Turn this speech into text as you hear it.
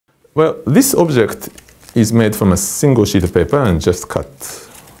Well, this object is made from a single sheet of paper and just cut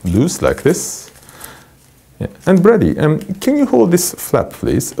loose like this. Yeah. And Brady, can you hold this flap,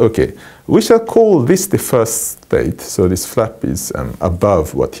 please? Okay. We shall call this the first state. So this flap is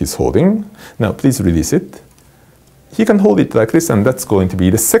above what he's holding. Now, please release it. He can hold it like this, and that's going to be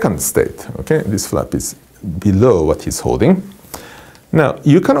the second state. Okay. This flap is below what he's holding. Now,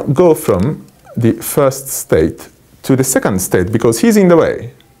 you cannot go from the first state to the second state because he's in the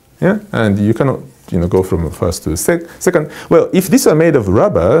way. Yeah. And you cannot go from first to second. Well, if this were made of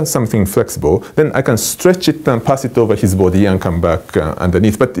rubber, something flexible, then I can stretch it and pass it over his body and come back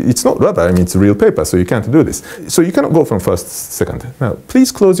underneath. But it's not rubber, I mean, it's real paper, so you can't do this. So you cannot go from first to second. Now,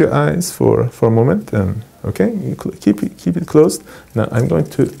 please close your eyes for a moment. Okay, you keep it closed. Now, I'm going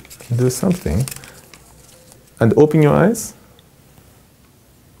to do something. And open your eyes.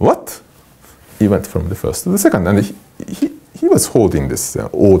 What? He went from the first to the second. And he was holding this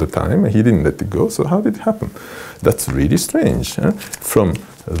all the time. He didn't let it go. So how did it happen? That's really strange. From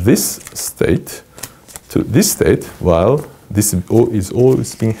this state to this state while this is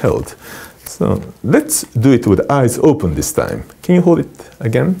always being held. So let's do it with eyes open this time. Can you hold it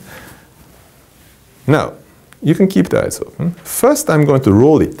again? Now, you can keep the eyes open. First, I'm going to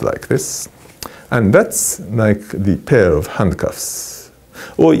roll it like this. And that's like the pair of handcuffs.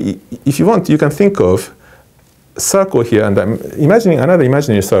 Or if you want, you can think of circle here, and I'm imagining another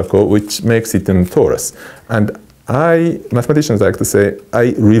imaginary circle which makes it in torus. And mathematicians like to say,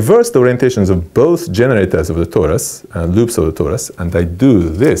 I reverse the orientations of both generators of the torus, loops of the torus, and I do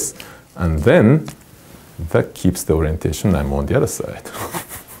this. And then that keeps the orientation. I'm on the other side.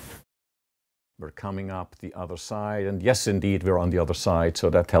 We're coming up the other side, and yes, indeed, we're on the other side. So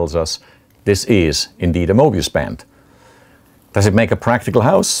that tells us this is indeed a Mobius band. Does it make a practical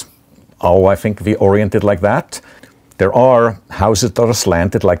house? Oh, I think we orient it like that. There are houses that are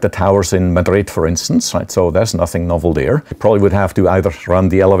slanted, like the towers in Madrid, for instance, right? So there's nothing novel there. You probably would have to either run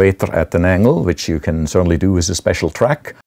the elevator at an angle, which you can certainly do with a special track,